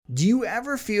Do you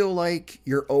ever feel like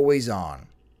you're always on?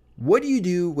 What do you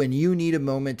do when you need a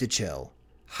moment to chill?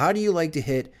 How do you like to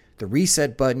hit the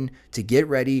reset button to get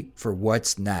ready for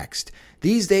what's next?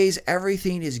 These days,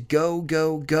 everything is go,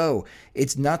 go, go.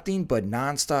 It's nothing but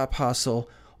nonstop hustle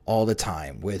all the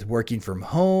time, with working from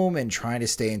home and trying to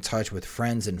stay in touch with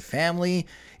friends and family,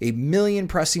 a million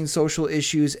pressing social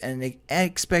issues, and an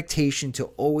expectation to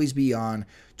always be on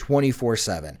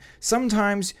 24/7.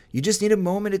 Sometimes you just need a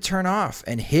moment to turn off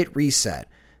and hit reset.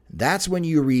 That's when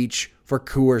you reach for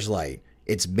Coors Light.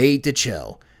 It's made to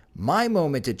chill. My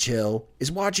moment to chill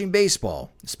is watching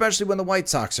baseball, especially when the White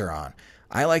Sox are on.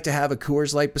 I like to have a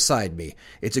Coors Light beside me.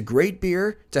 It's a great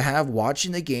beer to have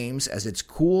watching the games, as it's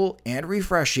cool and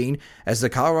refreshing as the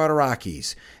Colorado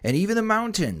Rockies. And even the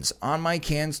mountains on my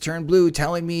cans turn blue,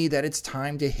 telling me that it's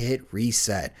time to hit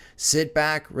reset. Sit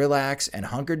back, relax, and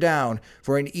hunker down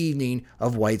for an evening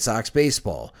of White Sox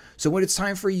baseball. So when it's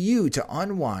time for you to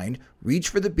unwind, reach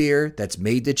for the beer that's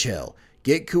made to chill.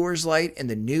 Get Coors Light in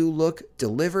the new look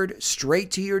delivered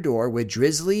straight to your door with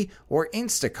Drizzly or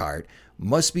Instacart.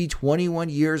 Must be 21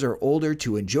 years or older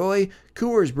to enjoy.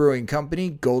 Coors Brewing Company,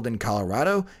 Golden,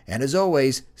 Colorado. And as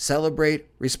always, celebrate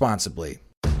responsibly.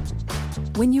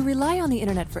 When you rely on the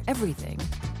internet for everything,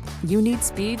 you need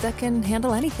speed that can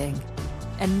handle anything.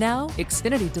 And now,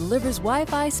 Xfinity delivers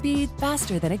Wi-Fi speed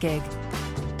faster than a gig.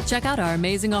 Check out our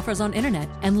amazing offers on internet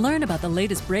and learn about the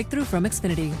latest breakthrough from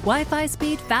Xfinity. Wi-Fi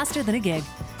speed faster than a gig.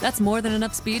 That's more than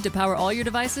enough speed to power all your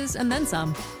devices and then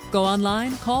some. Go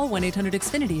online, call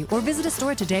 1-800-XFINITY, or visit a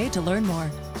store today to learn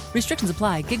more. Restrictions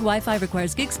apply. Gig Wi-Fi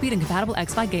requires gig speed and compatible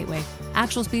xFi gateway.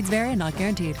 Actual speeds vary and not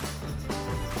guaranteed.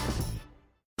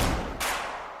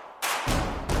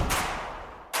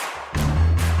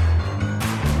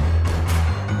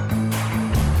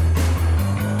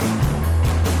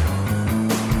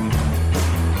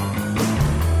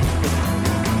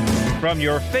 From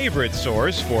your favorite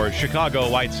source for Chicago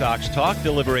White Sox talk,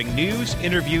 delivering news,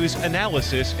 interviews,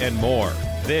 analysis, and more.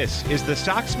 This is the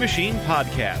Sox Machine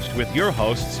Podcast with your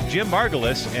hosts, Jim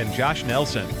Margalus and Josh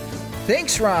Nelson.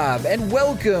 Thanks, Rob, and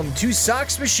welcome to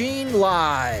Sox Machine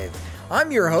Live. I'm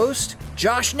your host,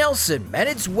 Josh Nelson, and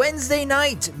it's Wednesday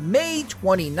night, May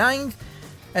 29th,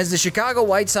 as the Chicago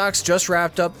White Sox just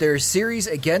wrapped up their series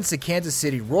against the Kansas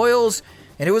City Royals,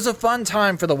 and it was a fun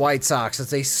time for the White Sox as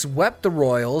they swept the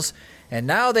Royals. And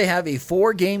now they have a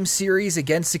 4-game series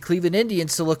against the Cleveland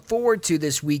Indians to look forward to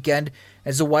this weekend,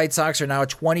 as the White Sox are now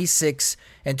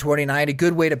 26-29, a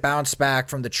good way to bounce back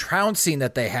from the trouncing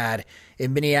that they had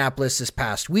in Minneapolis this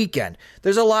past weekend.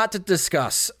 There's a lot to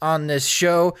discuss on this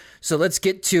show, so let's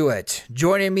get to it.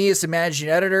 Joining me is the managing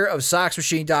editor of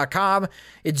SoxMachine.com.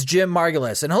 It's Jim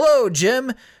Margalus. And hello,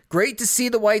 Jim. Great to see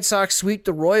the White Sox sweep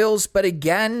the Royals, but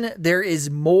again, there is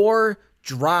more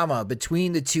drama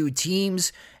between the two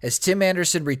teams as Tim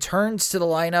Anderson returns to the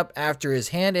lineup after his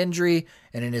hand injury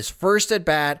and in his first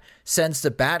at-bat since the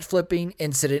bat-flipping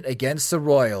incident against the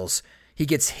Royals. He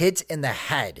gets hit in the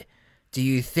head. Do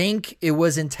you think it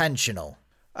was intentional?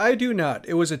 I do not.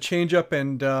 It was a changeup,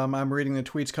 and I'm reading the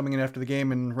tweets coming in after the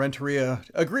game, and Renteria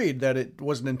agreed that it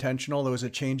wasn't intentional. There was a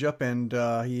changeup,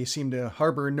 and he seemed to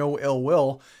harbor no ill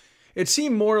will. It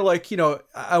seemed more like,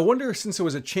 I wonder, since it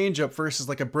was a changeup versus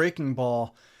like a breaking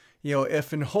ball,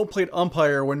 if an home plate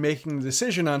umpire, when making the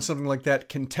decision on something like that,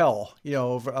 can tell,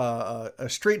 a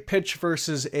straight pitch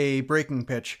versus a breaking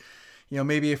pitch,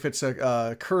 maybe if it's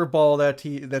a curveball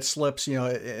that slips,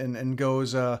 and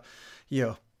goes,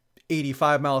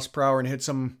 85 miles per hour and hits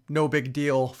him, no big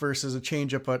deal, versus a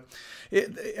changeup. But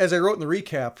as I wrote in the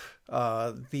recap,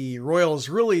 the Royals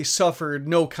really suffered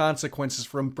no consequences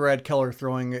from Brad Keller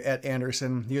throwing at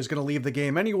Anderson. He was going to leave the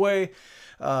game anyway.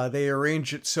 They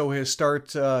arranged it so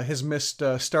his missed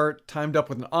start timed up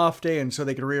with an off day, and so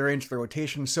they could rearrange the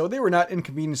rotation. So they were not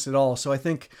inconvenienced at all. So I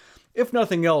think, if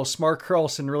nothing else, Mark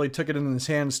Carlson really took it in his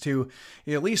hands to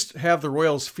at least have the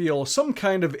Royals feel some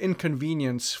kind of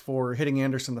inconvenience for hitting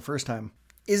Anderson the first time.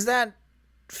 Is that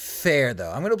fair,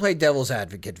 though? I'm going to play devil's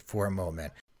advocate for a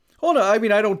moment. Well, no, I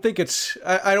mean, I don't think it's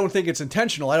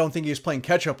intentional. I don't think he was playing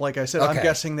catch up. Like I said, okay. I'm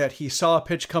guessing that he saw a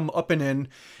pitch come up and in.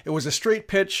 It was a straight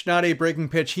pitch, not a breaking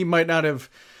pitch. He might not have,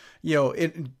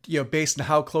 based on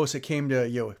how close it came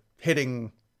to,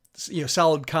 hitting,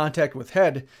 solid contact with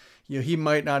head, he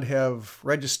might not have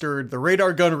registered the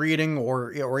radar gun reading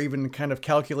or even kind of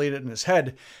calculated in his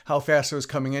head how fast it was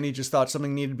coming in. He just thought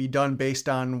something needed to be done based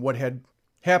on what had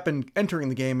happened entering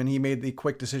the game, and he made the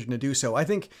quick decision to do so. I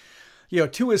think,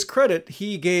 to his credit,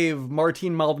 he gave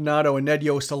Martin Maldonado and Ned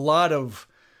Yost a lot of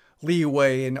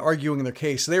leeway in arguing their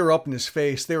case. They were up in his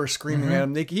face. They were screaming at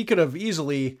him. He could have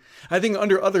easily, I think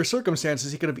under other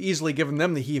circumstances, he could have easily given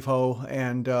them the heave-ho,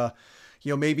 and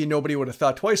maybe nobody would have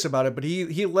thought twice about it, but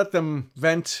he let them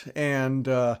vent, and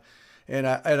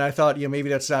I thought, maybe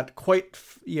that's not quite,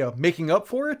 making up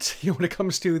for it, when it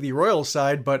comes to the Royals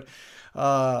side, but,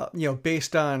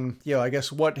 based on, I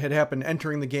guess what had happened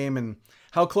entering the game and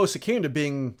how close it came to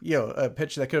being, a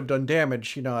pitch that could have done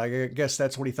damage, I guess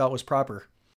that's what he thought was proper.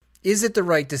 Is it the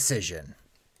right decision?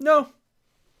 No.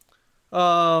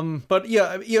 But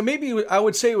maybe I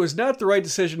would say it was not the right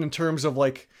decision in terms of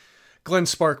like Glenn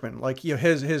Sparkman, like,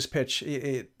 his pitch,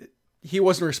 he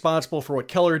wasn't responsible for what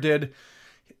Keller did.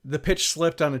 The pitch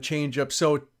slipped on a changeup.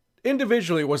 So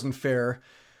individually it wasn't fair.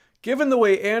 Given the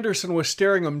way Anderson was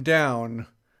staring him down,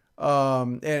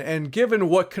 and given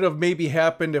what could have maybe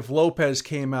happened if Lopez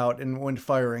came out and went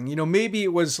firing, maybe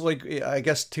it was like, I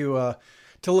guess to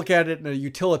look at it in a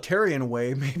utilitarian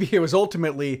way, maybe it was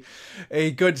ultimately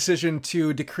a good decision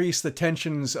to decrease the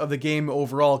tensions of the game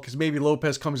overall, because maybe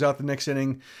Lopez comes out the next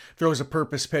inning, throws a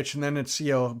purpose pitch, and then it's,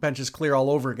 bench is clear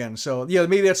all over again. So,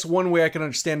 maybe that's one way I can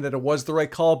understand that it was the right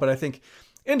call, but I think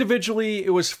individually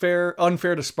it was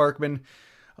unfair to Sparkman.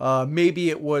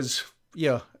 Maybe it was,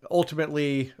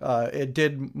 ultimately it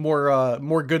did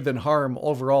more good than harm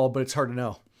overall, but it's hard to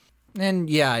know. And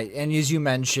as you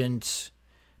mentioned,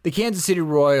 the Kansas City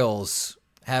Royals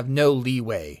have no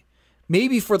leeway,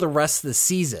 maybe for the rest of the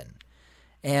season.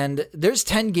 And there's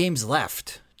 10 games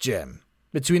left, Jim,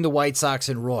 between the White Sox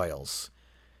and Royals.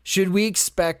 Should we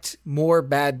expect more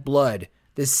bad blood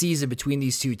this season between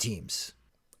these two teams?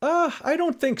 I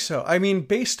don't think so. I mean,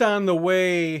 based on the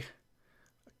way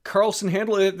Carlson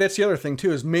handled it, that's the other thing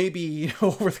too, is maybe,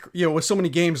 with so many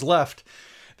games left,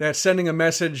 that sending a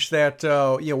message that,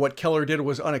 what Keller did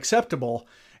was unacceptable,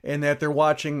 and that they're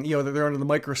watching, that they're under the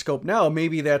microscope now,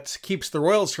 maybe that keeps the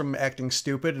Royals from acting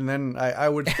stupid. And then I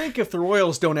would think if the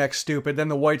Royals don't act stupid, then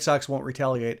the White Sox won't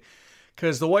retaliate,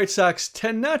 because the White Sox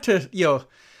tend not to,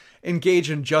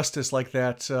 engage in justice like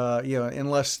that,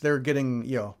 unless they're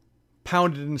getting,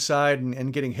 pounded inside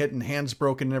and getting hit and hands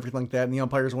broken and everything like that, and the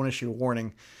umpires won't issue a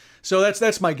warning. So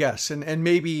that's my guess. And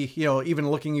maybe, even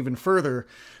looking even further,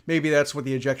 maybe that's what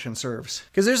the ejection serves.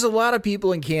 Because there's a lot of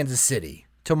people in Kansas City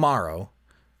tomorrow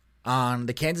on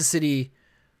the Kansas City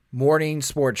morning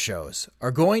sports shows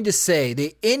are going to say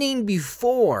the inning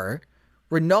before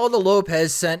Ronaldo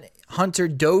Lopez sent Hunter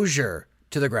Dozier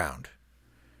to the ground.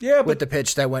 Yeah, but with the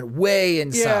pitch that went way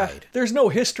inside. Yeah, there's no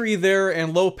history there,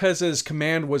 and Lopez's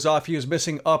command was off. He was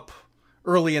missing up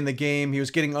early in the game. He was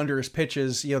getting under his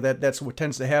pitches. That's what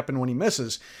tends to happen when he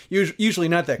misses. Usually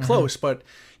not that close, but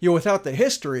without the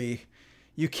history,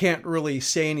 you can't really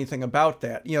say anything about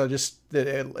that. Just that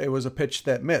it was a pitch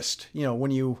that missed. When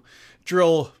you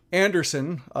drill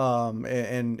Anderson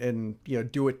and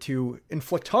do it to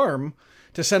inflict harm,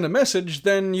 to send a message,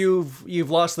 then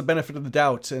you've lost the benefit of the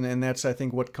doubt, and that's, I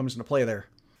think, what comes into play there.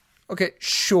 Okay,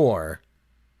 sure.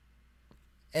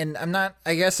 And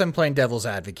I guess I'm playing devil's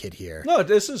advocate here. No,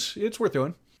 it's worth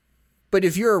doing. But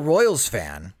if you're a Royals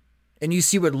fan and you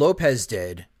see what Lopez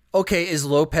did, okay, is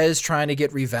Lopez trying to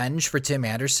get revenge for Tim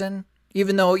Anderson?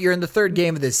 Even though you're in the third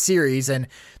game of this series and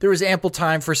there was ample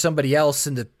time for somebody else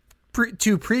in the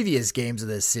two previous games of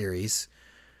this series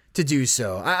to do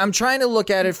so. I'm trying to look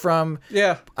at it from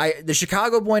the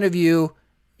Chicago point of view.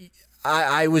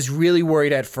 I was really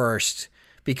worried at first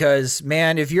because,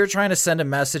 man, if you're trying to send a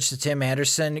message to Tim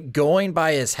Anderson, going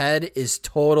by his head is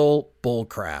total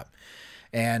bullcrap.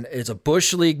 And it's a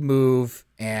Bush League move,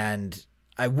 and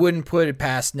I wouldn't put it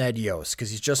past Ned Yost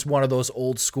because he's just one of those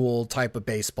old school type of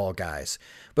baseball guys.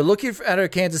 But looking at a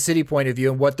Kansas City point of view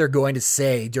and what they're going to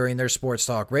say during their sports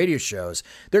talk radio shows,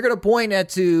 they're going to point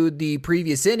to the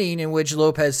previous inning in which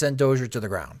Lopez sent Dozier to the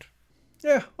ground.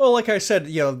 Yeah, well, like I said,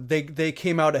 they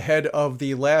came out ahead of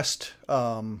the last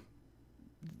I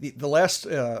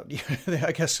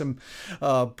guess some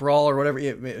brawl or whatever.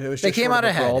 It was they came out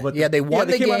ahead. Brawl, but they won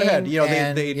the game. Out ahead.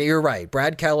 You're right.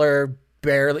 Brad Keller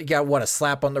barely got a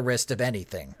slap on the wrist, if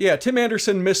anything. Yeah, Tim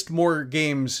Anderson missed more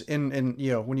games in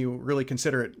when you really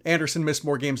consider it. Anderson missed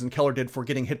more games than Keller did for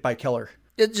getting hit by Keller.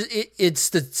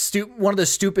 It's one of the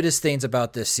stupidest things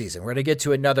about this season. We're going to get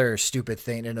to another stupid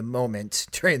thing in a moment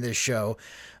during this show,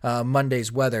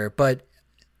 Monday's weather. But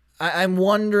I'm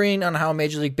wondering on how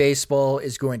Major League Baseball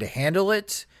is going to handle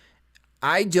it.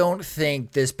 I don't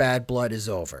think this bad blood is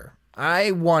over. I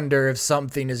wonder if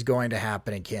something is going to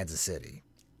happen in Kansas City.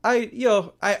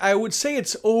 I would say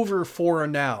it's over for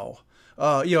now.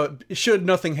 Should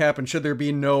nothing happen, should there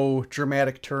be no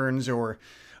dramatic turns or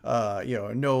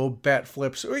no bat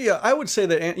flips. Or I would say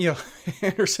that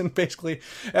Anderson basically,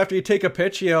 after you take a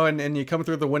pitch, and you come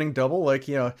through the winning double, like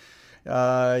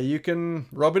you can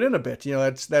rub it in a bit.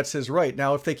 That's his right.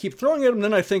 Now, if they keep throwing at him,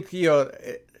 then I think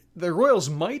the Royals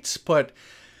might. But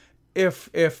if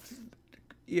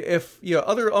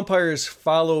other umpires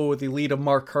follow the lead of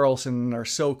Mark Carlson and are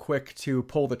so quick to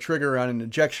pull the trigger on an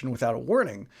ejection without a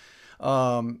warning,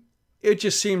 it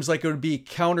just seems like it would be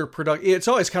counterproductive. It's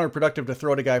always counterproductive to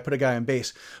throw at a guy, put a guy on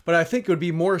base. But I think it would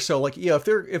be more so like,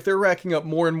 if they're racking up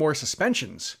more and more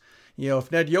suspensions,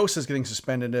 if Ned Yost is getting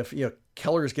suspended, if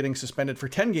Keller is getting suspended for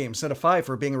 10 games instead of 5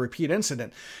 for being a repeat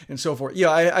incident and so forth.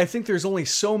 I think there's only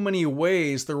so many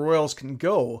ways the Royals can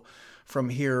go from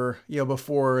here,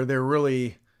 before they're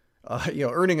really,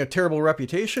 earning a terrible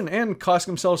reputation and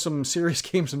costing themselves some serious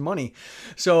games and money.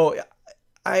 So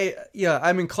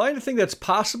I'm inclined to think that's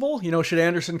possible, should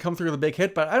Anderson come through with a big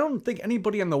hit, but I don't think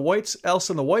anybody else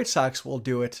in the White Sox will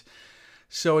do it.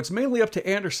 So it's mainly up to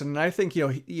Anderson. And I think,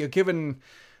 given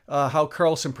how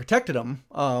Carlson protected him,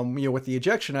 with the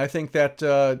ejection, I think that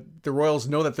the Royals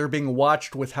know that they're being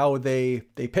watched with how they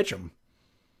pitch him.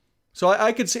 So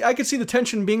I could see the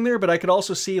tension being there, but I could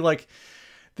also see like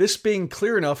this being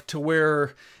clear enough to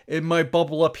where it might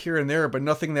bubble up here and there, but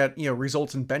nothing that,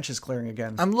 results in benches clearing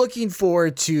again. I'm looking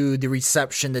forward to the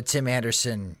reception that Tim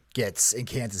Anderson gets in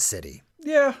Kansas City.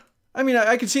 Yeah. I mean,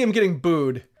 I could see him getting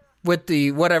booed. With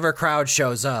the whatever crowd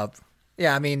shows up.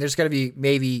 Yeah, I mean, there's going to be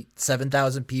maybe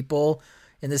 7,000 people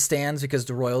in the stands because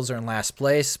the Royals are in last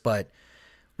place, but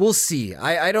we'll see.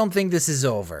 I don't think this is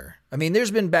over. I mean,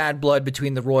 there's been bad blood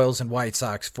between the Royals and White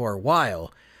Sox for a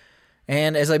while.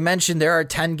 And as I mentioned, there are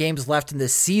 10 games left in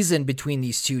this season between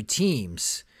these two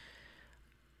teams.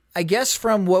 I guess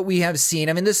from what we have seen,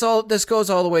 I mean, this goes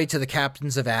all the way to the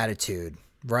captains of attitude,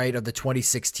 right, of the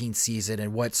 2016 season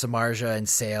and what Samardzija and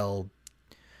Sale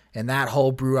and that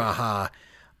whole brouhaha.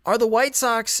 Are the White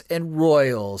Sox and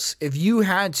Royals, if you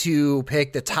had to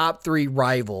pick the top 3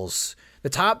 rivals, the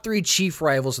top 3 chief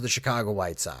rivals of the Chicago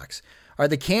White Sox, are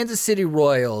the Kansas City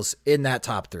Royals in that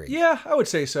top 3? Yeah, I would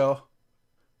say so.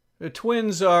 The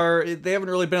Twins they haven't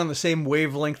really been on the same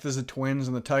wavelength as the Twins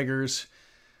and the Tigers.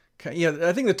 Yeah,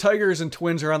 I think the Tigers and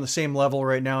Twins are on the same level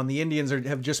right now, and the Indians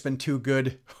have just been too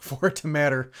good for it to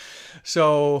matter.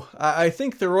 So I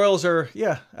think the Royals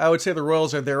I would say the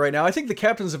Royals are there right now. I think the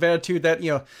captains of attitude that,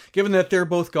 given that they're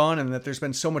both gone and that there's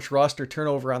been so much roster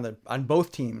turnover on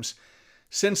both teams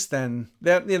since then,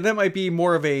 that might be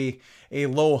more of a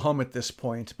low hum at this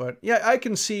point. But yeah, I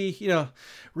can see,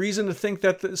 reason to think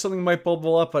that something might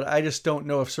bubble up, but I just don't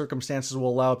know if circumstances will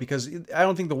allow it, because I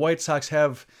don't think the White Sox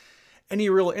have any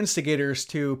real instigators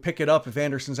to pick it up if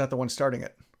Anderson's not the one starting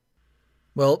it.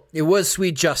 Well, it was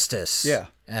sweet justice. Yeah.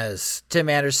 As Tim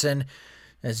Anderson,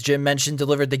 as Jim mentioned,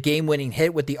 delivered the game-winning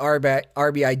hit with the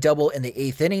RBI double in the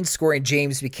 8th inning, scoring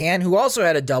James McCann, who also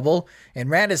had a double and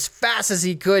ran as fast as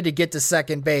he could to get to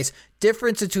second base.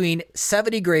 Difference between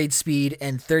 70 grade speed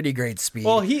and 30 grade speed.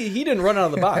 Well, he didn't run out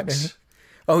of the box.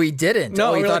 Oh, he didn't?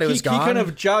 No, he thought it was gone? He kind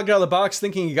of jogged out of the box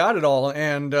thinking he got it all,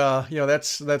 and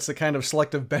that's the kind of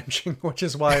selective benching, which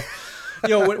is why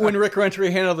when Rick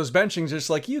Renteria handled those benchings,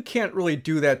 it's like you can't really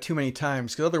do that too many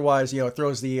times, because otherwise it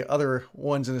throws the other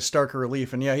ones into starker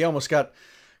relief. And he almost got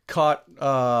caught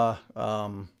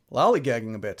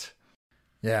lollygagging a bit.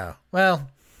 Yeah, well,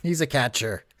 he's a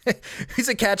catcher. He's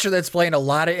a catcher that's playing a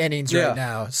lot of innings right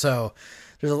now, so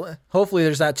hopefully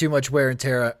there's not too much wear and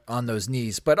tear on those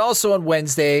knees. But also on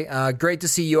Wednesday, great to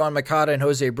see Yoan Moncada and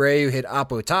Jose Abreu hit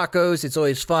Oppo Tacos. It's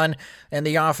always fun. And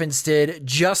the offense did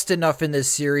just enough in this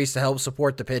series to help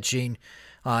support the pitching.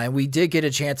 And we did get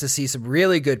a chance to see some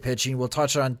really good pitching. We'll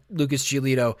touch on Lucas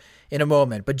Giolito in a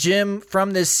moment. But Jim,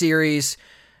 from this series,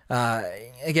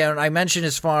 again, I mentioned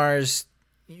as far as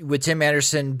with Tim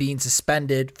Anderson being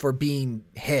suspended for being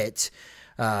hit,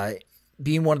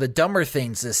 being one of the dumber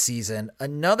things this season,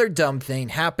 another dumb thing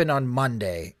happened on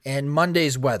Monday, and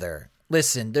Monday's weather.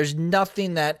 Listen, there's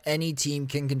nothing that any team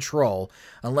can control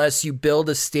unless you build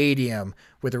a stadium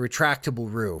with a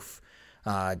retractable roof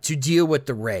to deal with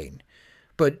the rain.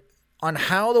 But on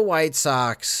how the White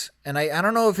Sox, and I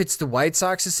don't know if it's the White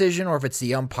Sox decision or if it's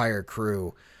the umpire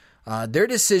crew, their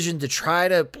decision to try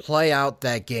to play out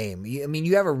that game. I mean,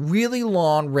 you have a really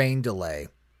long rain delay,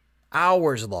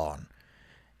 hours long.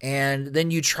 And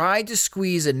then you try to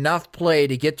squeeze enough play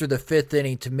to get through the 5th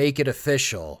inning to make it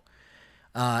official.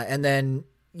 And then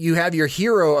you have your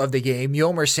hero of the game,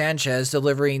 Yolmer Sanchez,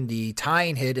 delivering the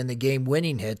tying hit and the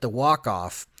game-winning hit, the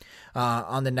walk-off,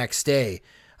 on the next day.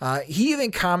 He even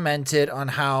commented on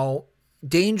how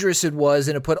dangerous it was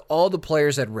and it put all the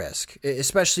players at risk,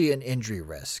 especially an injury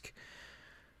risk.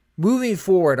 moving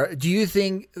forward, do you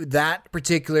think that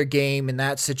particular game in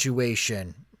that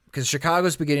situation, because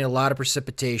Chicago's been getting a lot of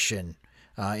precipitation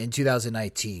in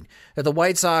 2019, that the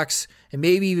White Sox and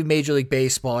maybe even Major League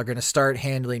Baseball are going to start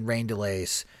handling rain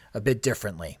delays a bit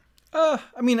differently? I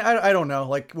don't know.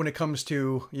 Like when it comes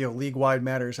to, league-wide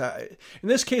matters, in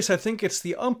this case, I think it's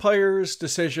the umpire's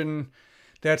decision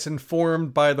that's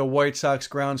informed by the White Sox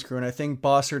grounds crew. And I think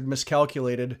Bossard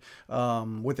miscalculated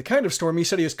with the kind of storm. He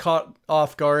said he was caught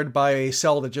off guard by a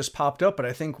cell that just popped up. But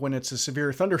I think when it's a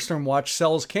severe thunderstorm watch,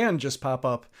 cells can just pop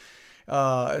up,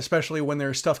 especially when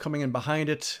there's stuff coming in behind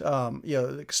it.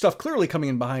 Stuff clearly coming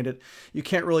in behind it. You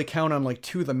can't really count on like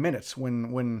to the minutes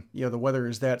when the weather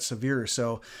is that severe.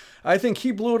 So I think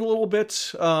he blew it a little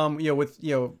bit,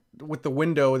 with the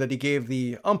window that he gave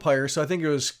the umpire. So I think it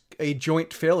was a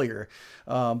joint failure.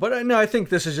 But no, I think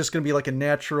this is just going to be like a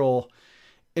natural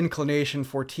inclination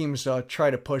for teams to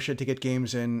try to push it to get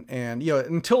games in. And,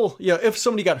 until, if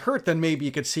somebody got hurt, then maybe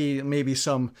you could see maybe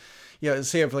some,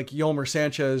 say if like Yolmer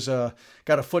Sanchez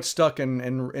got a foot stuck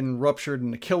and ruptured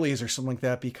an Achilles or something like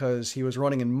that because he was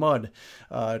running in mud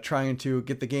trying to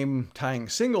get the game tying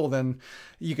single, then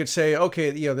you could say,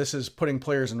 okay, this is putting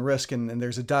players in risk, and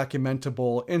there's a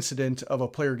documentable incident of a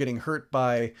player getting hurt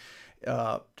by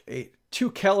a too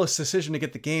callous decision to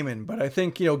get the game in. But I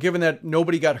think, given that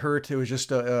nobody got hurt, it was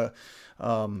just an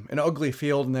ugly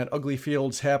field, and that ugly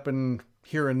fields happen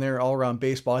here and there all around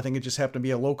baseball. I think it just happened to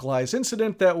be a localized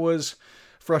incident that was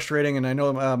frustrating. And I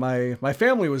know my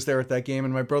family was there at that game,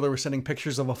 and my brother was sending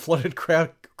pictures of a flooded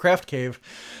craft cave.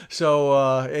 So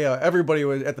everybody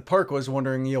was at the park was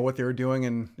wondering, what they were doing.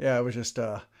 And it was just,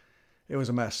 it was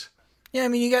a mess. Yeah. I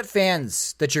mean, you got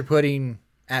fans that you're putting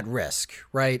at risk,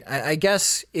 right? I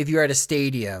guess if you're at a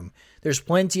stadium, there's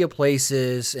plenty of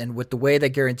places, and with the way that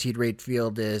Guaranteed Rate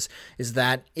Field is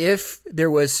that if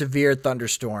there was severe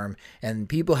thunderstorm and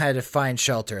people had to find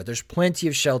shelter, there's plenty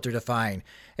of shelter to find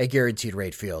at Guaranteed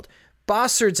Rate Field.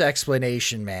 Bossard's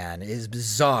explanation, man, is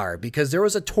bizarre because there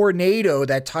was a tornado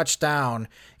that touched down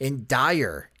in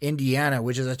Dyer, Indiana,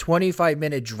 which is a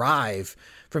 25-minute drive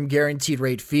from Guaranteed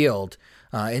Rate Field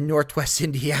in Northwest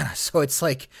Indiana. So it's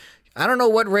like, I don't know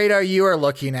what radar you are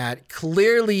looking at.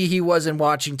 Clearly, he wasn't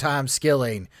watching Tom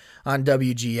Skilling on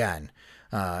WGN.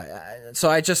 So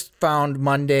I just found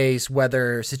Monday's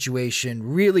weather situation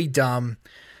really dumb.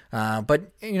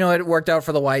 But, it worked out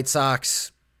for the White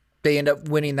Sox. They end up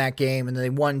winning that game, and they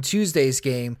won Tuesday's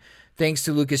game thanks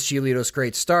to Lucas Giolito's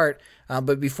great start.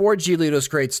 But before Giolito's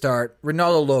great start,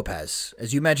 Reynaldo Lopez.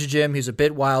 As you mentioned, Jim, he's a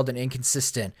bit wild and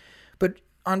inconsistent. But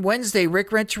on Wednesday,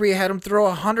 Rick Renteria had him throw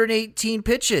 118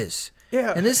 pitches.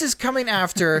 Yeah. And this is coming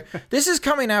after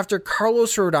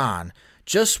Carlos Rodon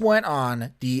just went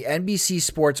on the NBC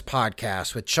Sports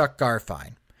podcast with Chuck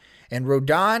Garfien. And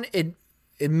Rodon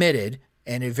admitted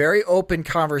in a very open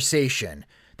conversation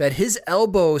that his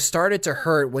elbow started to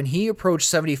hurt when he approached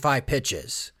 75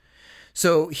 pitches.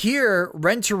 So here,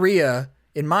 Renteria,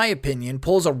 in my opinion,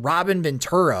 pulls a Robin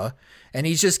Ventura, and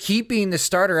he's just keeping the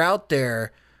starter out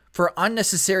there for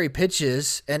unnecessary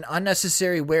pitches and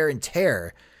unnecessary wear and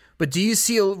tear. But do you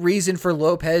see a reason for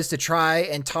Lopez to try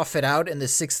and tough it out in the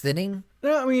sixth inning?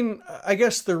 No, I mean, I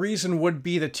guess the reason would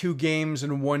be the 2 games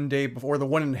in one day before, the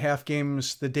 1.5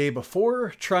 games the day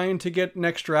before, trying to get an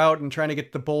extra out and trying to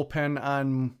get the bullpen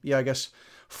on,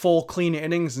 full clean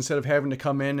innings instead of having to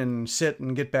come in and sit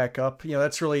and get back up.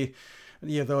 That's really,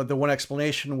 the one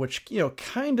explanation, which,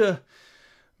 kind of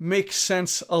makes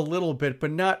sense a little bit, but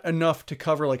not enough to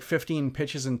cover like 15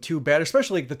 pitches and 2 batters,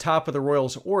 especially like the top of the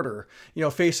Royals order,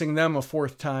 facing them a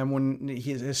 4th time when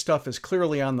his stuff is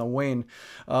clearly on the wane.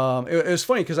 It was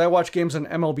funny because I watch games on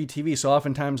MLB TV, so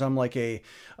oftentimes I'm like a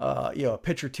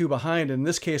pitch or 2 behind. In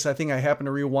this case, I think I happened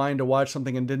to rewind to watch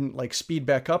something and didn't like speed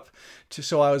back up.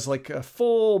 So I was like a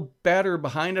full batter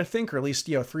behind, I think, or at least,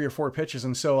 3 or 4 pitches.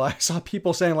 And so I saw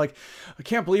people saying like, I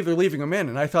can't believe they're leaving him in.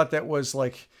 And I thought that was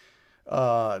like,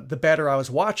 the batter I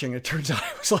was watching. It turns out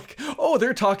I was like, oh,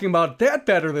 they're talking about that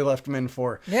batter they left him in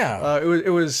for. Yeah.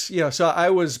 It was, so I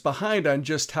was behind on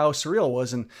just how surreal it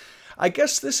was. And I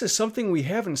guess this is something we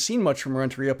haven't seen much from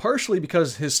Renteria, partially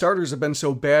because his starters have been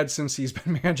so bad since he's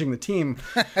been managing the team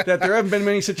that there haven't been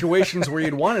many situations where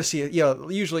you'd want to see it.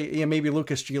 Usually, maybe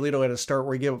Lucas Giolito had a start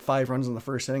where he gave up 5 runs in the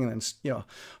first inning and then,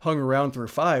 hung around through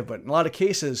 5. But in a lot of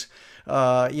cases,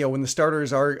 when the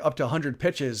starters are up to 100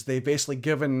 pitches, they've basically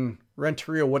given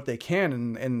Renteria what they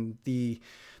can, and the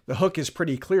the hook is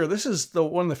pretty clear. This is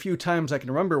one of the few times I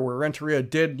can remember where Renteria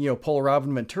did, pull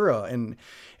Robin Ventura and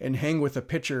hang with a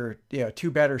pitcher,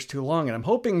 2 batters too long. And I'm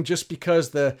hoping just because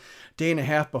the day and a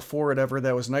half before, whatever,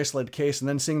 that was an isolated case, and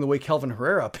then seeing the way Kelvin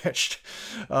Herrera pitched,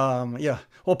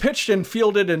 pitched and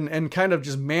fielded and kind of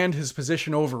just manned his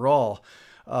position overall.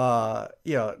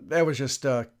 That was just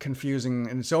confusing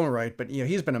in its own right, but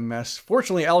he's been a mess.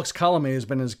 Fortunately, Alex Colomé has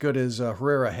been as good as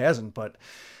Herrera hasn't, but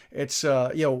it's,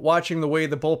 watching the way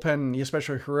the bullpen,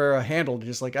 especially Herrera, handled,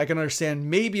 just like I can understand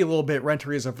maybe a little bit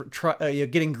Renteria's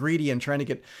getting greedy and trying to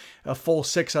get a full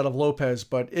 6 out of Lopez,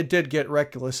 but it did get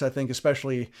reckless, I think,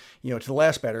 especially, to the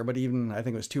last batter, but even I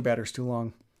think it was 2 batters too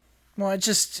long. Well,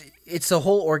 it's a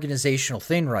whole organizational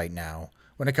thing right now.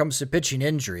 When it comes to pitching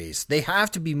injuries, they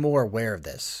have to be more aware of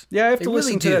this. Yeah, I have to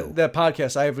listen to that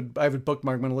podcast. I have a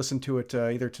bookmark. I'm going to listen to it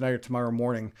either tonight or tomorrow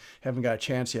morning. Haven't got a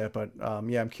chance yet, but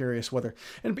I'm curious whether.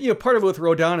 And part of it with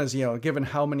Rodon is given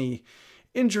how many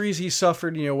injuries he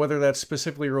suffered, whether that's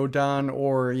specifically Rodon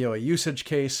or a usage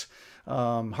case,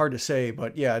 hard to say.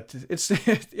 But yeah, it's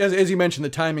as you mentioned, the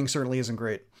timing certainly isn't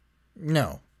great.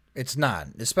 No, it's not,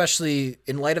 especially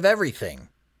in light of everything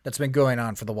that's been going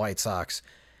on for the White Sox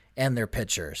and their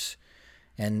pitchers.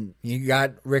 And you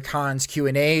got Rick Hahn's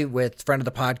Q&A with friend of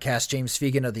the podcast, James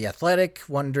Fegan of The Athletic,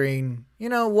 wondering,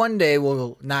 one day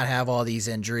we'll not have all these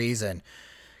injuries and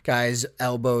guys'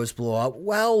 elbows blow up.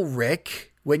 Well,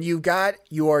 Rick, when you got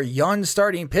your young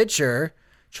starting pitcher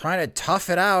trying to tough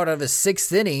it out of a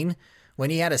 6th inning when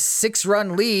he had a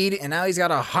 6-run lead and now he's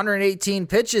got 118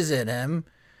 pitches in him,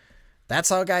 that's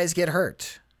how guys get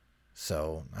hurt.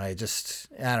 So I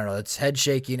don't know. It's head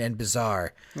shaking and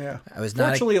bizarre. Yeah.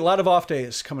 Fortunately, a lot of off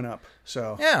days coming up.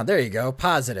 So yeah, there you go.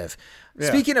 Positive. Yeah.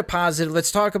 Speaking of positive,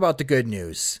 let's talk about the good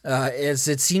news. As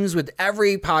it seems with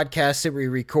every podcast that we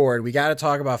record, we got to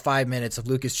talk about 5 minutes of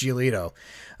Lucas Giolito.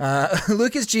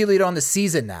 Lucas Giolito on the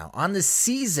season now. On the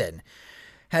season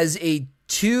has a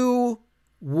 2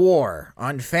 WAR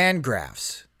on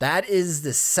Fangraphs. That is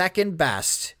the second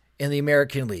best in the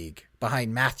American League,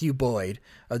 behind Matthew Boyd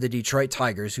of the Detroit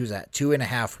Tigers, who's at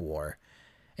 2.5 WAR.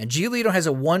 And Giolito has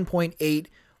a 1.8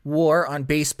 WAR on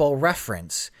Baseball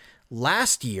Reference.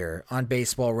 Last year on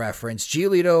Baseball Reference,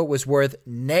 Giolito was worth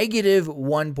negative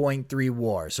 1.3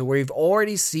 WAR. So we've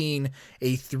already seen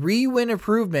a 3-win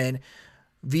improvement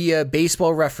via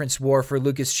Baseball Reference WAR for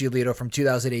Lucas Giolito from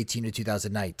 2018 to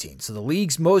 2019. So the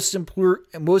league's most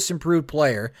improved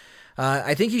player.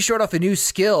 I think he showed off a new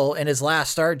skill in his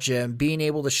last start, Jim, being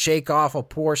able to shake off a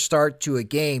poor start to a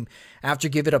game after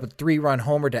giving up a 3-run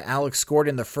homer to Alex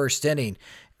Gordon in the first inning.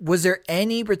 Was there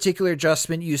any particular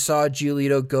adjustment you saw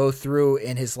Giolito go through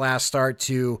in his last start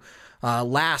to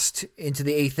last into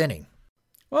the 8th inning?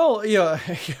 Well,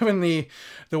 given the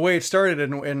way it started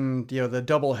and the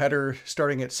doubleheader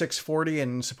starting at 6:40,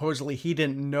 and supposedly he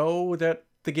didn't know that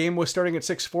the game was starting at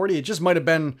 6:40, it just might have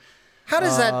been. How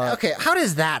does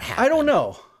that happen? I don't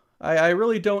know. I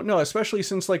really don't know, especially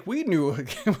since we knew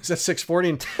it was at 6:40,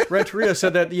 and Renteria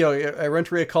said that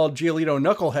Renteria called Giolito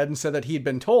knucklehead and said that he'd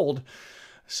been told.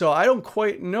 So I don't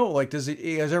quite know. Is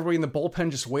everybody in the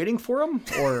bullpen just waiting for him,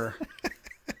 or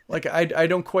I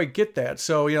don't quite get that.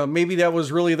 So maybe that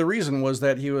was really the reason, was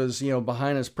that he was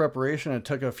behind his preparation and it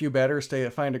took a few batters to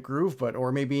find a groove,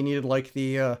 or maybe he needed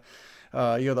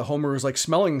the homer was like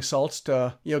smelling salts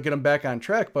to get him back on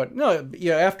track. But no,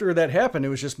 after that happened, it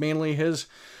was just mainly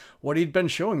what he'd been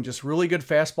showing, just really good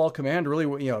fastball command,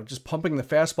 really just pumping the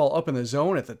fastball up in the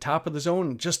zone, at the top of the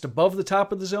zone, just above the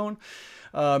top of the zone,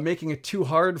 making it too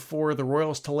hard for the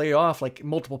Royals to lay off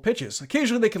multiple pitches.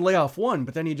 Occasionally they could lay off one,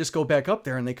 but then you just go back up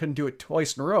there and they couldn't do it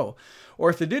twice in a row.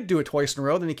 Or if they did do it twice in a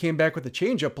row, then he came back with a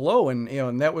changeup low,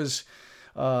 and that was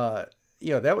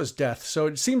that was death. So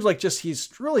it seems like just he's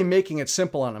really making it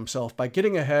simple on himself by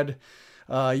getting ahead,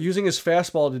 using his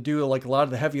fastball to do a lot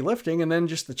of the heavy lifting, and then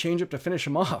just the changeup to finish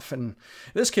him off. And in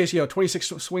this case, 26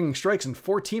 swinging strikes and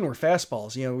 14 were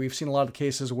fastballs. We've seen a lot of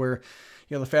cases where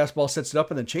the fastball sets it up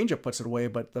and the changeup puts it away,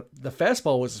 but the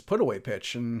fastball was his put away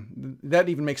pitch, and that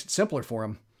even makes it simpler for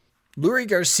him. Leury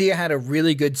Garcia had a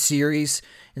really good series.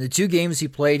 In the 2 games he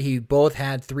played, he both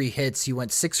had 3 hits. He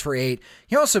went 6 for 8.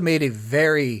 He also made a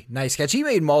very nice catch. He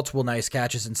made multiple nice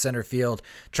catches in center field,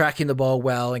 tracking the ball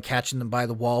well and catching them by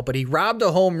the wall, but he robbed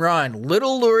a home run.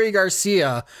 Little Leury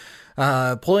Garcia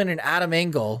pulling an Adam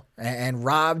Engel and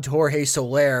robbed Jorge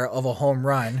Soler of a home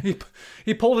run.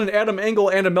 He pulled an Adam Engel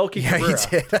and a Melky Cabrera. He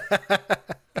did.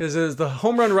 Because there's the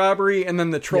home run robbery and then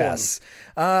the trolling. Yes.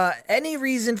 Any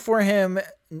reason for him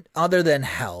other than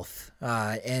health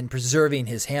and preserving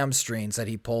his hamstrings that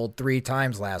he pulled 3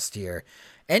 times last year?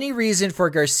 Any reason for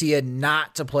Garcia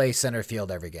not to play center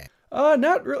field every game?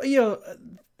 Not really.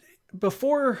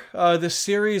 before this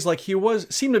series, like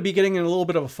seemed to be getting in a little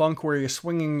bit of a funk where he was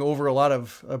swinging over a lot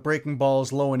of breaking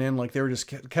balls low and in, like they were just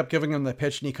kept giving him the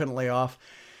pitch and he couldn't lay off.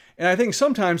 And I think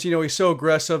sometimes, he's so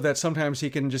aggressive that sometimes he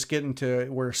can just get into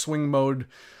where swing mode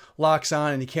locks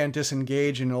on and he can't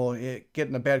disengage and he'll get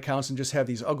in a bad counts and just have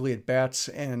these ugly at bats.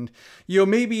 And,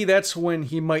 maybe that's when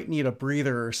he might need a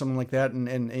breather or something like that.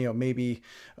 And maybe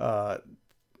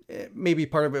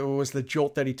part of it was the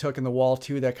jolt that he took in the wall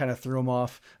too, that kind of threw him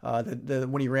off.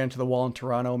 When he ran to the wall in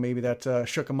Toronto, maybe that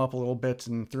shook him up a little bit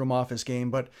and threw him off his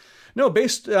game. But no,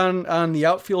 based on the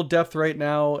outfield depth right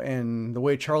now and the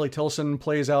way Charlie Tilson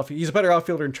plays outfield, he's a better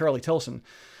outfielder than Charlie Tilson.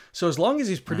 So as long as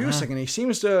he's producing and he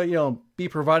seems to, be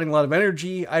providing a lot of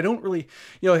energy, I don't really,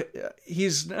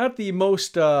 he's not the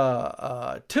most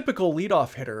typical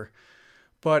leadoff hitter,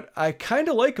 but I kind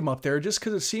of like him up there just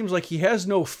because it seems like he has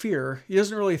no fear. He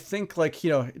doesn't really think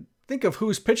think of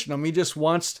who's pitching him. He just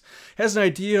has an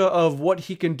idea of what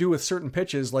he can do with certain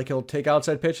pitches. Like he'll take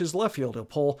outside pitches left field. He'll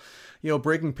pull,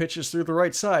 breaking pitches through the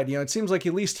right side. It seems like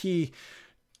at least he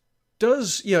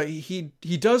does,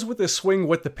 he does with his swing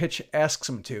what the pitch asks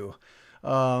him to.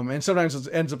 And sometimes it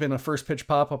ends up in a first pitch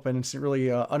pop-up and it's really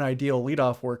unideal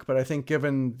leadoff work. But I think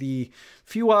given the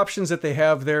few options that they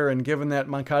have there and given that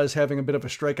Moncada's having a bit of a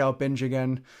strikeout binge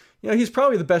again, he's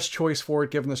probably the best choice for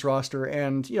it given this roster.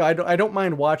 And, I don't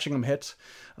mind watching him hit.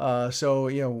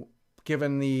 So,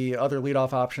 given the other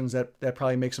leadoff options, that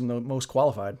probably makes him the most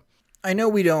qualified. I know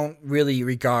we don't really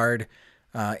regard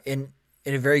in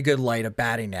a very good light a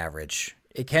batting average.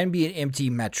 It can be an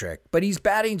empty metric, but he's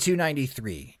batting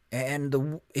 .293.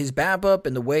 And his BABIP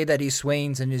and the way that he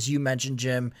swings, and as you mentioned,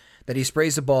 Jim, that he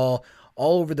sprays the ball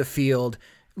all over the field,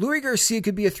 Luis Garcia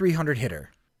could be a 300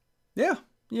 hitter. Yeah,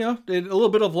 a little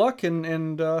bit of luck,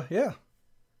 and yeah.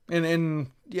 And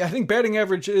I think batting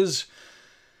average is,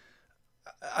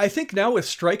 I think now with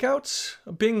strikeouts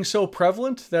being so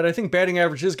prevalent, that I think batting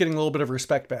average is getting a little bit of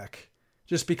respect back,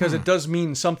 just because it does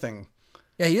mean something.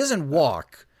 Yeah, he doesn't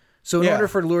walk. So in order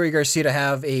for Luis Garcia to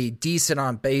have a decent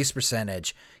on-base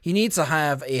percentage, he needs to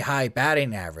have a high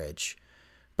batting average.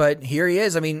 But here he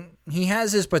is. I mean, he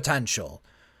has his potential.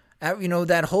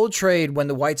 That whole trade when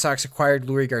the White Sox acquired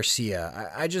Luis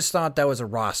Garcia, I just thought that was a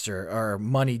roster or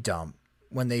money dump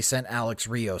when they sent Alex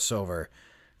Rios over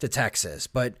to Texas.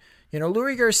 But,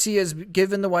 Luis Garcia has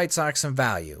given the White Sox some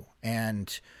value.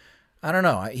 And I don't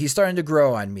know. He's starting to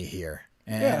grow on me here.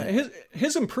 And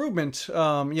his improvement,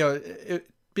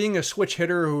 being a switch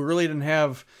hitter who really didn't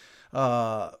have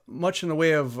much in the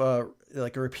way of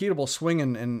like a repeatable swing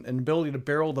and ability to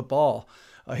barrel the ball.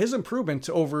 His improvement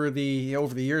over the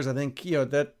years, I think,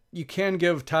 that you can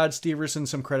give Todd Steverson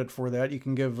some credit for that. You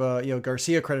can give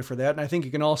Garcia credit for that, and I think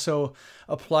you can also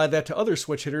apply that to other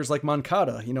switch hitters like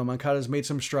Moncada. Moncada's made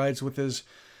some strides with his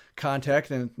contact,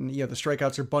 and the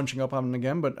strikeouts are bunching up on him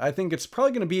again. But I think it's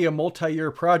probably going to be a multi-year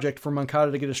project for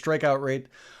Moncada to get a strikeout rate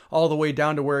all the way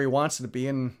down to where he wants it to be.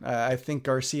 And I think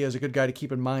Garcia is a good guy to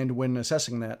keep in mind when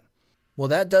assessing that. Well,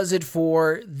 that does it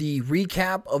for the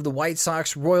recap of the White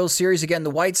Sox Royals series. Again, the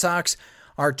White Sox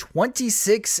are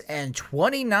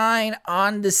 26-29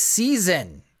 on the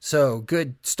season. So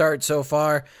good start so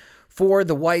far for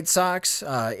the White Sox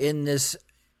in this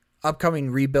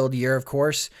upcoming rebuild year, of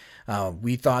course.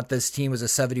 We thought this team was a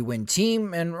 70-win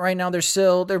team, and right now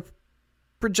they're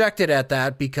projected at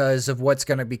that because of what's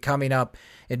going to be coming up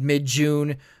in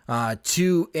mid-June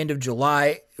to end of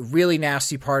July. Really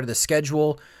nasty part of the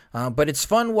schedule, but it's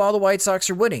fun while the White Sox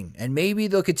are winning, and maybe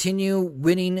they'll continue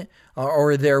winning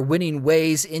or their winning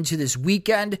ways into this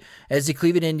weekend as the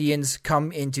Cleveland Indians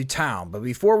come into town. But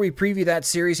before we preview that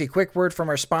series, a quick word from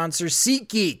our sponsor,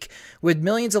 SeatGeek. With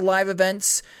millions of live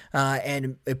events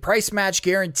and a price match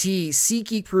guarantee,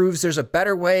 SeatGeek proves there's a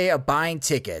better way of buying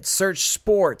tickets. Search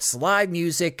sports, live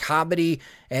music, comedy,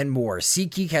 and more.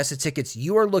 SeatGeek has the tickets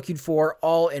you are looking for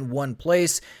all in one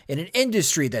place in an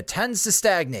industry that tends to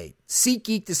stagnate.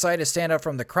 SeatGeek decided to stand out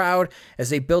from the crowd as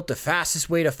they built the fastest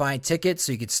way to find tickets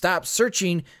so you could stop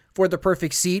searching for the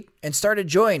perfect seat and start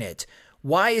enjoying it.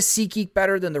 Why is SeatGeek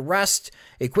better than the rest?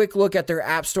 A quick look at their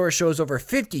app store shows over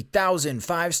 50,000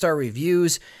 five-star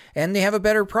reviews, and they have a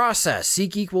better process.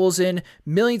 SeatGeek pulls in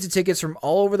millions of tickets from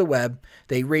all over the web.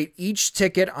 They rate each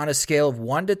ticket on a scale of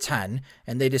 1 to 10,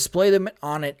 and they display them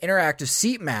on an interactive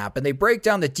seat map, and they break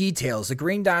down the details. The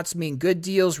green dots mean good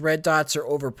deals, red dots are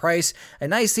overpriced. A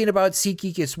nice thing about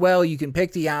SeatGeek as well, you can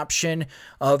pick the option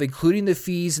of including the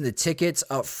fees and the tickets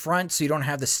up front so you don't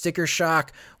have the sticker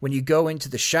shock when you go into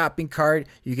the shopping cart.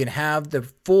 You can have the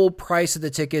full price of the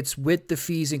tickets with the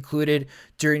fees included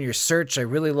during your search. I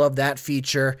really love that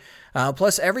feature.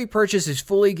 Plus, every purchase is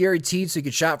fully guaranteed, so you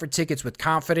can shop for tickets with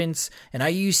confidence. And I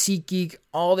use SeatGeek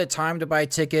all the time to buy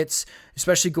tickets,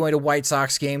 especially going to White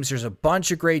Sox games. There's a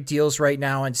bunch of great deals right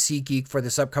now on SeatGeek for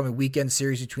this upcoming weekend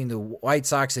series between the White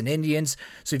Sox and Indians.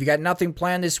 So if you got nothing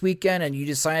planned this weekend and you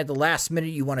decide at the last minute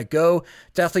you want to go,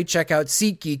 definitely check out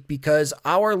SeatGeek, because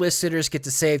our listeners get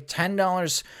to save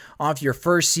 $10 off your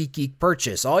first SeatGeek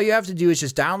purchase. All you have to do is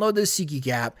just download the SeatGeek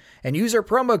app and use our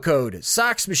promo code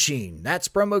SOXMachine. That's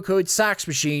promo code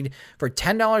SOXMachine for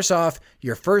 $10 off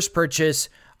your first purchase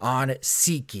on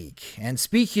SeatGeek. And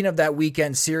speaking of that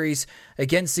weekend series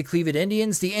against the Cleveland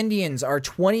Indians, the Indians are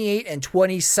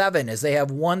 28-27 as they have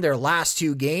won their last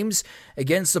two games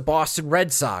against the Boston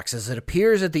Red Sox, as it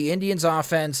appears that the Indians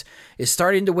offense is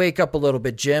starting to wake up a little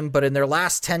bit, Jim, but in their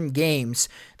last 10 games,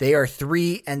 they are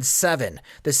 3-7.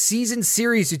 The season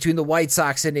series between the White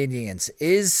Sox and Indians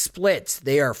is split.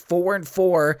 They are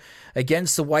 4-4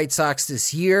 against the White Sox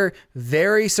this year.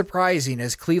 Very surprising,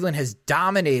 as Cleveland has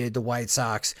dominated the White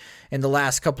Sox in the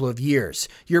last couple of years.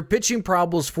 Your pitching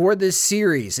problems for this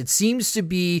series, it seems to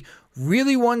be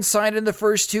really one-sided in the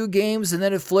first two games, and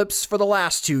then it flips for the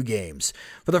last two games.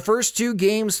 For the first two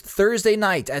games, Thursday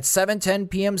night at 7:10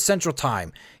 p.m. Central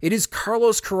Time, it is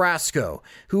Carlos Carrasco,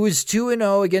 who is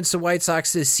 2-0 against the White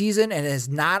Sox this season and has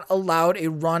not allowed a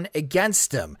run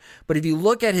against them. But if you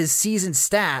look at his season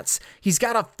stats, he's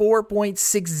got a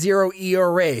 4.60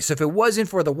 ERA. So if it wasn't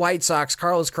for the White Sox,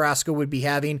 Carlos Carrasco would be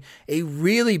having a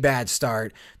really bad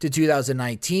start to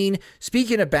 2019.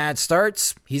 Speaking of bad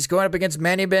starts, he's going up against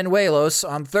Manny Benuelos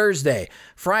on Thursday.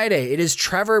 Friday, it is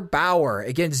Trevor Bauer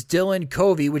against Dylan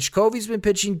Covey, which Covey's been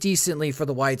pitching decently for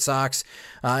the White Sox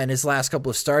in his last couple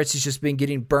of starts. He's just been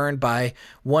getting burned by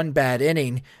one bad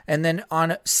inning. And then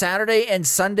on Saturday and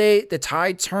Sunday, the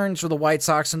tide turns for the White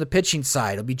Sox on the pitching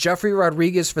side. It'll be Jeffrey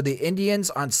Rodriguez for the Indians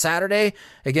on Saturday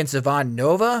against Ivan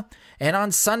Nova. And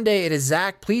on Sunday, it is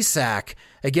Zach Plesac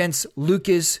against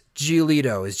Lucas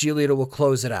Giolito, as Giolito will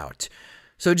close it out.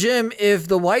 So, Jim, if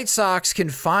the White Sox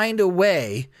can find a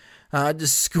way to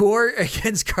score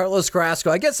against Carlos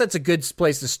Carrasco, I guess that's a good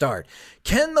place to start.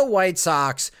 Can the White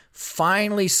Sox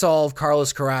finally solve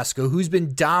Carlos Carrasco, who's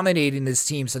been dominating this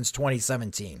team since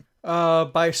 2017?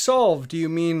 By solve, do you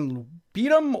mean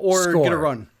beat him or Score. get a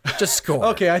run? Just score.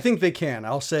 Okay, I think they can.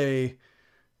 I'll say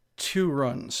 2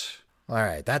 runs. All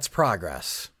right, that's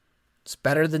progress. It's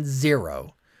better than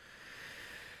 0.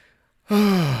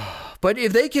 But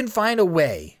if they can find a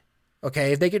way,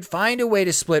 okay, if they could find a way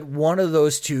to split one of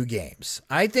those 2 games,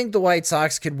 I think the White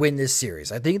Sox could win this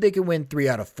series. I think they can win 3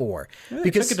 out of 4. They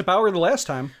took it to Bauer the last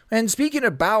time. And speaking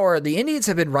of Bauer, the Indians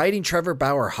have been riding Trevor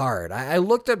Bauer hard. I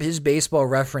looked up his baseball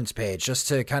reference page just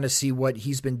to kind of see what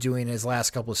he's been doing in his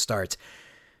last couple of starts.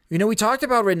 You know, we talked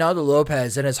about Reynaldo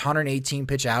Lopez and his 118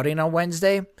 pitch outing on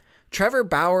Wednesday. Trevor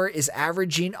Bauer is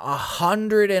averaging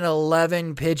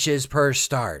 111 pitches per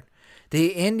start. The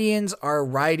Indians are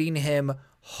riding him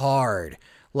hard.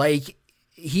 Like,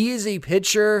 he is a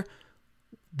pitcher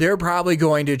they're probably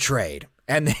going to trade.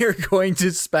 And they're going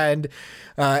to spend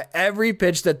every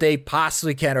pitch that they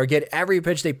possibly can, or get every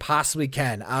pitch they possibly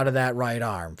can out of that right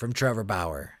arm from Trevor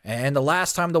Bauer. And the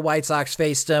last time the White Sox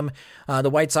faced him, the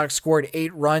White Sox scored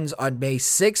 8 runs on May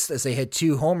 6th as they hit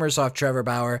 2 homers off Trevor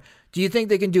Bauer. Do you think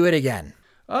they can do it again?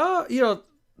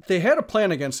 They had a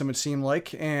plan against him, it seemed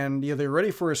like, and they're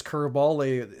ready for his curveball.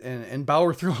 And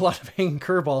Bauer threw a lot of hanging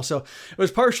curveball. So it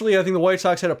was partially, I think the White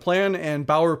Sox had a plan, and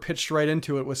Bauer pitched right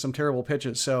into it with some terrible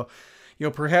pitches. So,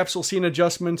 perhaps we'll see an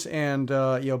adjustment, and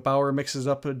Bauer mixes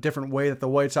up a different way that the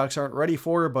White Sox aren't ready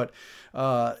for. But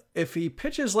if he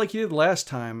pitches like he did last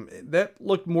time, that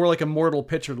looked more like a mortal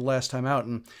pitcher the last time out.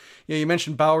 And you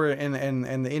mentioned Bauer and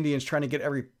the Indians trying to get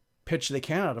every pitch they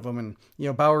can out of him,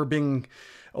 and Bauer being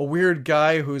a weird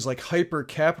guy who's like hyper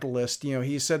capitalist.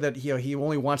 He said that he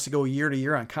only wants to go year to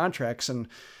year on contracts, and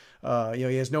he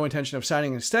has no intention of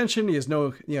signing an extension. He has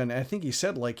no, and I think he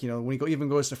said when he even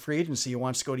goes to free agency, he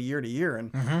wants to go to year.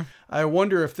 And I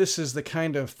wonder if this is the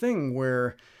kind of thing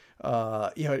where,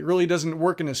 it really doesn't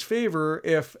work in his favor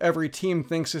if every team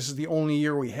thinks this is the only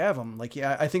year we have him.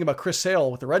 I think about Chris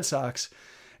Sale with the Red Sox,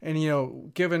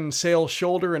 and, given Sale's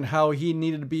shoulder and how he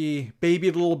needed to be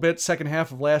babied a little bit second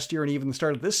half of last year and even the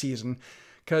start of this season,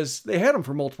 because they had him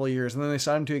for multiple years and then they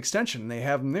signed him to extension and they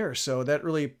have him there. So that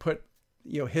really put,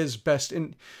 his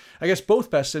both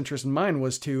best interests in mind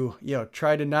was to,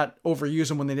 try to not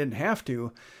overuse him when they didn't have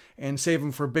to and save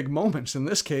him for big moments. In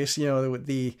this case,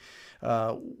 with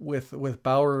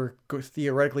Bauer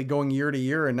theoretically going year to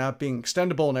year and not being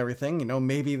extendable and everything,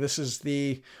 maybe this is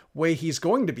the way he's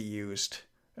going to be used.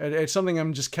 It's something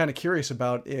I'm just kind of curious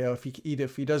about, if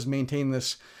he does maintain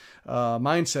this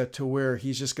mindset to where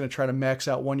he's just going to try to max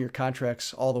out 1-year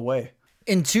contracts all the way.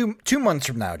 In two months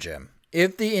from now, Jim,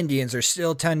 if the Indians are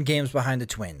still 10 games behind the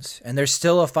Twins and they're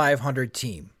still a 500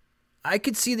 team, I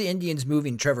could see the Indians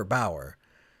moving Trevor Bauer.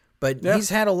 But he's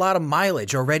had a lot of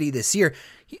mileage already this year.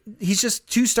 He's just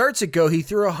 2 starts ago, he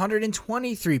threw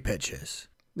 123 pitches.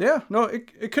 Yeah, no,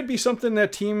 it could be something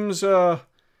that teams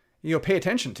pay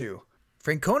attention to.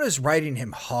 Francona's riding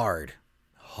him hard.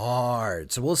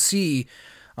 So we'll see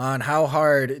on how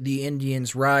hard the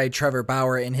Indians ride Trevor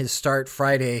Bauer in his start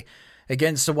Friday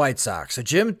against the White Sox. So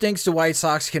Jim thinks the White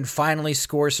Sox can finally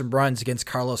score some runs against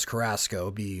Carlos Carrasco.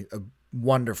 It'd be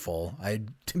wonderful. I'd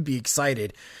be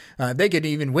excited. If they could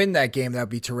even win that game, that would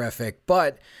be terrific.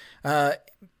 But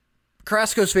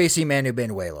Carrasco's facing Manu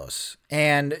Banuelos.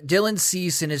 And Dylan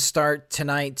Cease in his start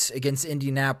tonight against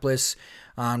Indianapolis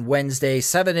on Wednesday,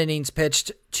 7 innings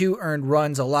pitched, 2 earned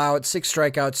runs allowed, 6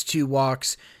 strikeouts, 2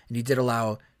 walks, and he did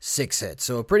allow 6 hits.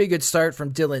 So a pretty good start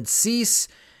from Dylan Cease.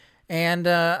 And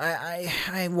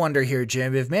I wonder here,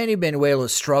 Jim, if Manny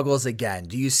Banuelos struggles again,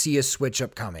 do you see a switch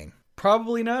up coming?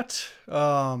 Probably not,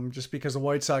 just because the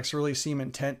White Sox really seem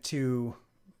intent to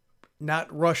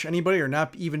not rush anybody or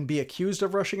not even be accused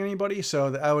of rushing anybody.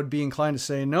 So I would be inclined to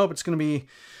say, nope, it's going to be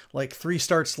like 3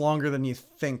 starts longer than you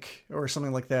think or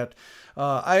something like that.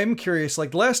 I'm curious,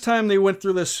 like last time they went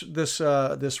through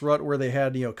this rut where they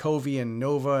had, Covey and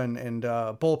Nova and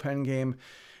bullpen game.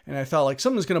 And I thought like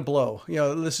something's going to blow,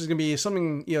 this is going to be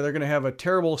something, they're going to have a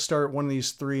terrible start, one of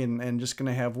these 3 and just going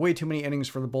to have way too many innings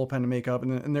for the bullpen to make up.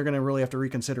 And they're going to really have to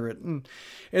reconsider it. And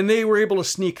they were able to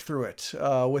sneak through it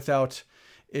without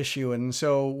issue. And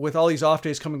so with all these off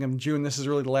days coming in June, this is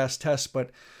really the last test.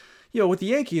 But, with the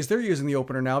Yankees, they're using the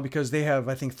opener now because they have,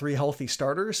 I think, 3 healthy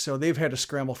starters. So they've had to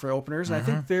scramble for openers. And I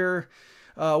think they're,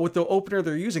 with the opener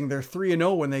they're using, they're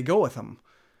 3-0 when they go with them.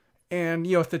 And,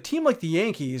 if the team like the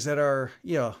Yankees that are,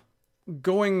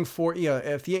 going for,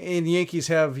 if the Yankees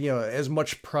have, as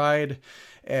much pride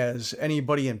as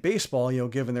anybody in baseball,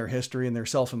 given their history and their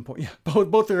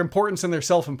both their importance and their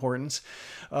self-importance,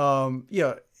 and,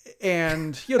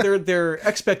 their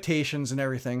expectations and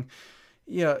everything,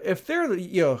 if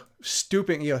they're,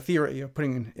 stooping,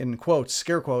 putting in quotes,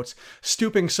 scare quotes,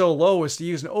 stooping so low as to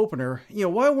use an opener,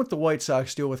 why wouldn't the White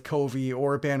Sox deal with Covey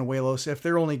or Banuelos if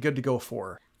they're only good to go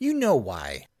 4? You know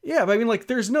why. Yeah, but I mean, like,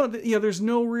 there's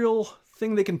no real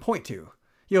thing they can point to.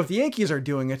 If the Yankees are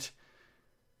doing it,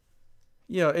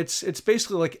 it's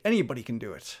basically like anybody can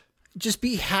do it. Just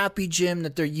be happy, Jim,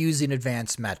 that they're using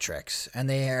advanced metrics and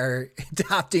they are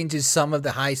adopting to some of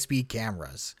the high-speed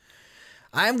cameras.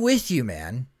 I'm with you,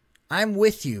 man. I'm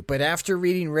with you. But after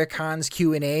reading Rick Hahn's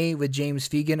Q&A with James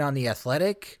Fegan on The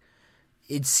Athletic,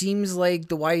 it seems like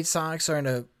the White Sox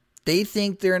they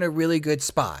think they're in a really good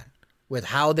spot with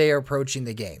how they are approaching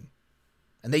the game.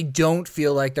 And they don't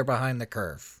feel like they're behind the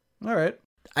curve. All right.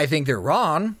 I think they're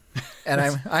wrong, and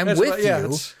I'm with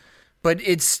you. But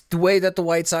it's the way that the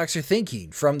White Sox are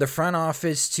thinking, from the front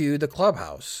office to the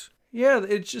clubhouse. Yeah,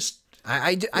 it's just...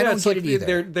 I don't get it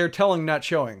either. They're telling, not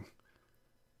showing.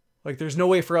 Like, there's no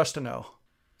way for us to know.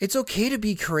 It's okay to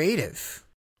be creative.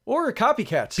 Or a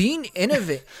copycat. Being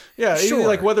innovative. Yeah, sure. Even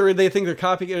like whether they think they're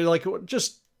copycat, like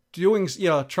just doing,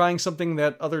 trying something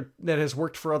that has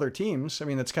worked for other teams. I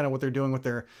mean, that's kind of what they're doing with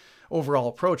their overall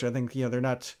approach. I think, they're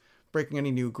not breaking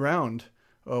any new ground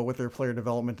with their player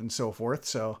development and so forth.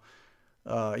 So,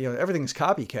 everything's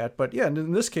copycat. But yeah,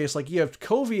 in this case, like you have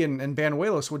Covey and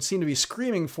Banuelos would seem to be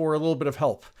screaming for a little bit of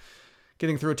help,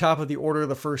 getting through a top of the order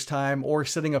the first time or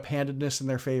setting up handedness in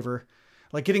their favor.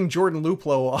 Like getting Jordan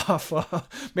Luplow off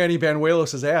Manny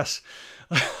Banuelos' ass.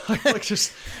 Like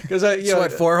just because so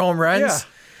 4 home runs? Yeah.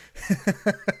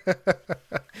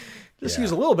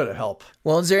 Use a little bit of help.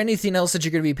 Well, is there anything else that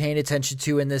you're going to be paying attention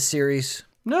to in this series?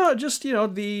 No, just,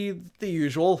 the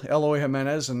usual, Eloy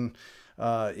Jimenez and,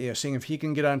 seeing if he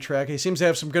can get on track. He seems to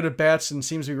have some good at-bats and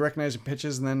seems to be recognizing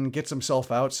pitches and then gets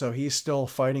himself out, so he's still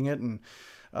fighting it. And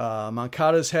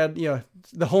Moncada's had,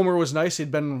 the homer was nice.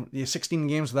 He'd been 16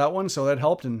 games without one, so that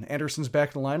helped, and Anderson's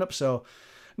back in the lineup. So,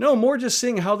 no, more just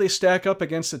seeing how they stack up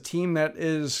against a team that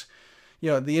is...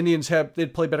 the Indians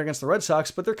did play better against the Red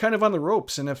Sox, but they're kind of on the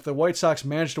ropes. And if the White Sox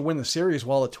managed to win the series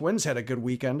while the Twins had a good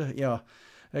weekend,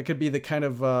 that could be the kind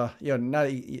of, not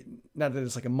that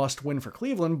it's like a must win for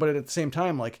Cleveland, but at the same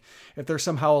time, like if they're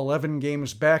somehow 11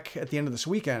 games back at the end of this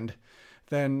weekend,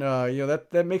 then,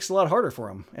 that makes it a lot harder for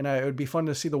them. And it would be fun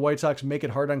to see the White Sox make it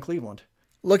hard on Cleveland.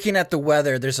 Looking at the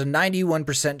weather, there's a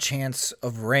 91% chance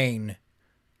of rain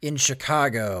in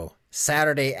Chicago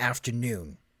Saturday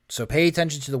afternoon. So pay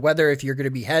attention to the weather if you're going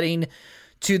to be heading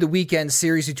to the weekend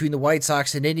series between the White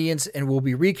Sox and Indians, and we'll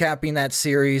be recapping that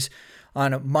series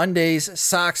on Monday's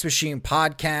Sox Machine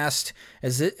podcast.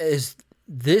 As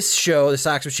this show, the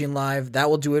Sox Machine Live, that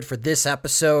will do it for this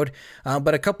episode.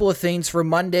 But a couple of things for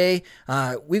Monday.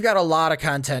 We've got a lot of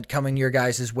content coming your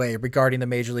guys' way regarding the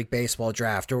Major League Baseball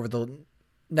draft over the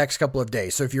next couple of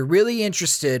days. So if you're really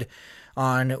interested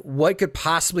on what could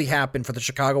possibly happen for the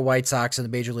Chicago White Sox in the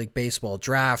Major League Baseball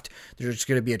draft, there's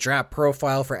going to be a draft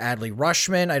profile for Adley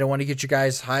Rutschman. I don't want to get you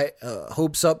guys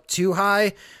hopes up too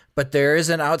high, but there is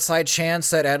an outside chance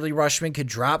that Adley Rutschman could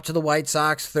drop to the White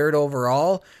Sox 3rd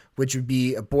overall, which would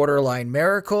be a borderline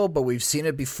miracle, but we've seen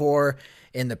it before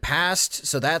in the past,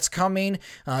 so that's coming.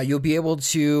 You'll be able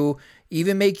to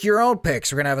even make your own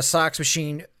picks. We're going to have a Sox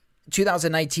Machine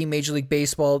 2019 Major League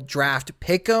Baseball draft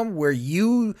pick'em, where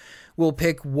you will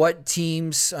pick what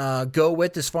teams go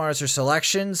with as far as their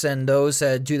selections, and those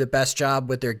that do the best job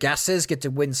with their guesses get to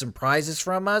win some prizes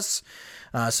from us.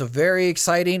 So very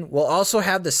exciting. We'll also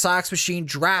have the Sox Machine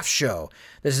Draft Show.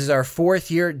 This is our 4th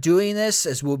year doing this,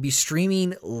 as we'll be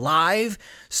streaming live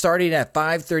starting at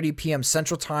 5:30 p.m.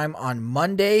 Central Time on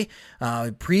Monday,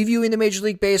 previewing the Major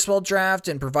League Baseball draft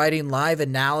and providing live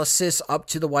analysis up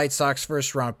to the White Sox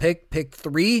first round pick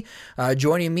 3.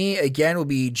 Joining me again will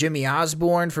be Jimmy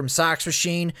Osborne from Sox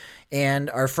Machine and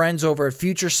our friends over at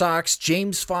Future Sox,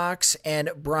 James Fox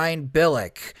and Brian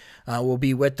Billick will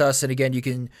be with us. And again, you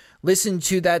can listen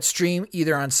to that stream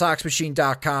either on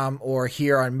SoxMachine.com or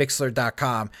here on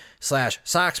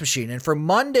Mixler.com/SoxMachine. And for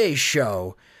Monday's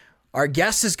show, our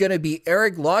guest is going to be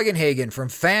Eric Longenhagen from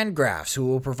Fangraphs, who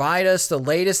will provide us the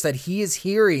latest that he is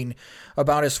hearing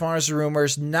about as far as the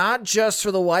rumors, not just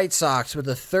for the White Sox with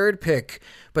the 3rd pick,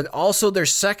 but also their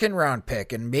 2nd round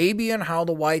pick, and maybe on how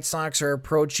the White Sox are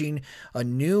approaching a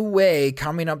new way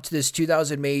coming up to this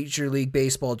 2000 Major League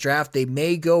Baseball draft. They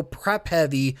may go prep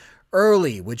heavy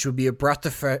early, which would be a breath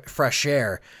of fresh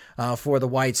air for the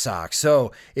White Sox.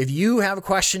 So if you have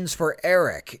questions for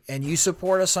Eric and you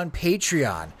support us on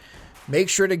Patreon, make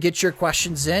sure to get your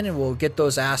questions in and we'll get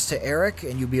those asked to Eric,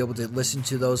 and you'll be able to listen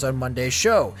to those on Monday's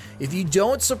show. If you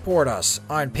don't support us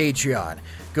on Patreon,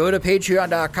 go to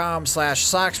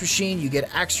patreon.com/SoxMachine. You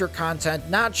get extra content,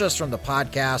 not just from the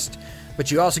podcast, but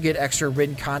you also get extra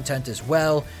written content as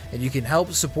well. And you can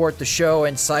help support the show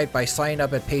and site by signing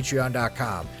up at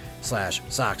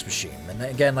patreon.com/SoxMachine. And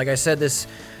again, like I said, this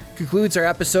concludes our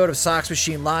episode of Sox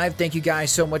Machine Live. Thank you guys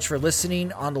so much for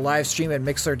listening on the live stream at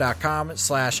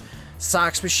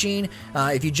Mixler.com/Sox Machine.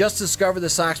 If you just discovered the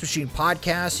Sox Machine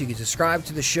podcast, you can subscribe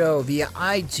to the show via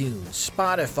iTunes,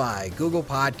 Spotify, Google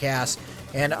Podcasts,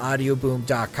 and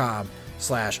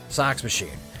audioboom.com/Sox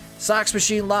Machine. Sox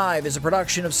Machine Live is a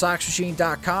production of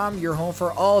SoxMachine.com, your home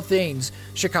for all things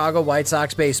Chicago White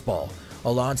Sox baseball.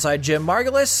 Alongside Jim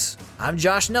Margulis, I'm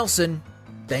Josh Nelson.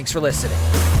 Thanks for listening.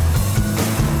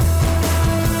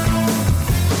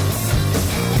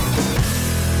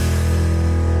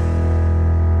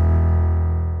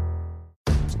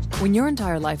 When your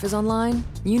entire life is online,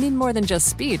 you need more than just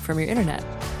speed from your internet.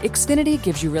 Xfinity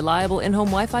gives you reliable in-home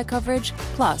Wi-Fi coverage,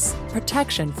 plus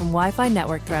protection from Wi-Fi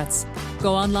network threats.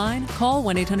 Go online, call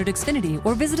 1-800-XFINITY,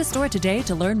 or visit a store today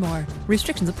to learn more.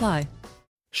 Restrictions apply.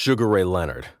 Sugar Ray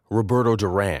Leonard, Roberto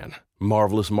Duran,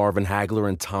 Marvelous Marvin Hagler,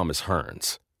 and Thomas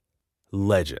Hearns.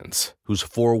 Legends, whose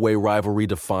 4-way rivalry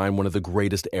defined one of the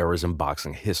greatest eras in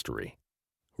boxing history.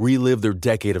 Relive their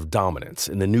decade of dominance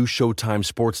in the new Showtime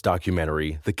sports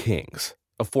documentary, The Kings,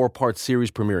 a 4-part series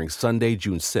premiering Sunday,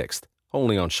 June 6th,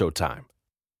 only on Showtime.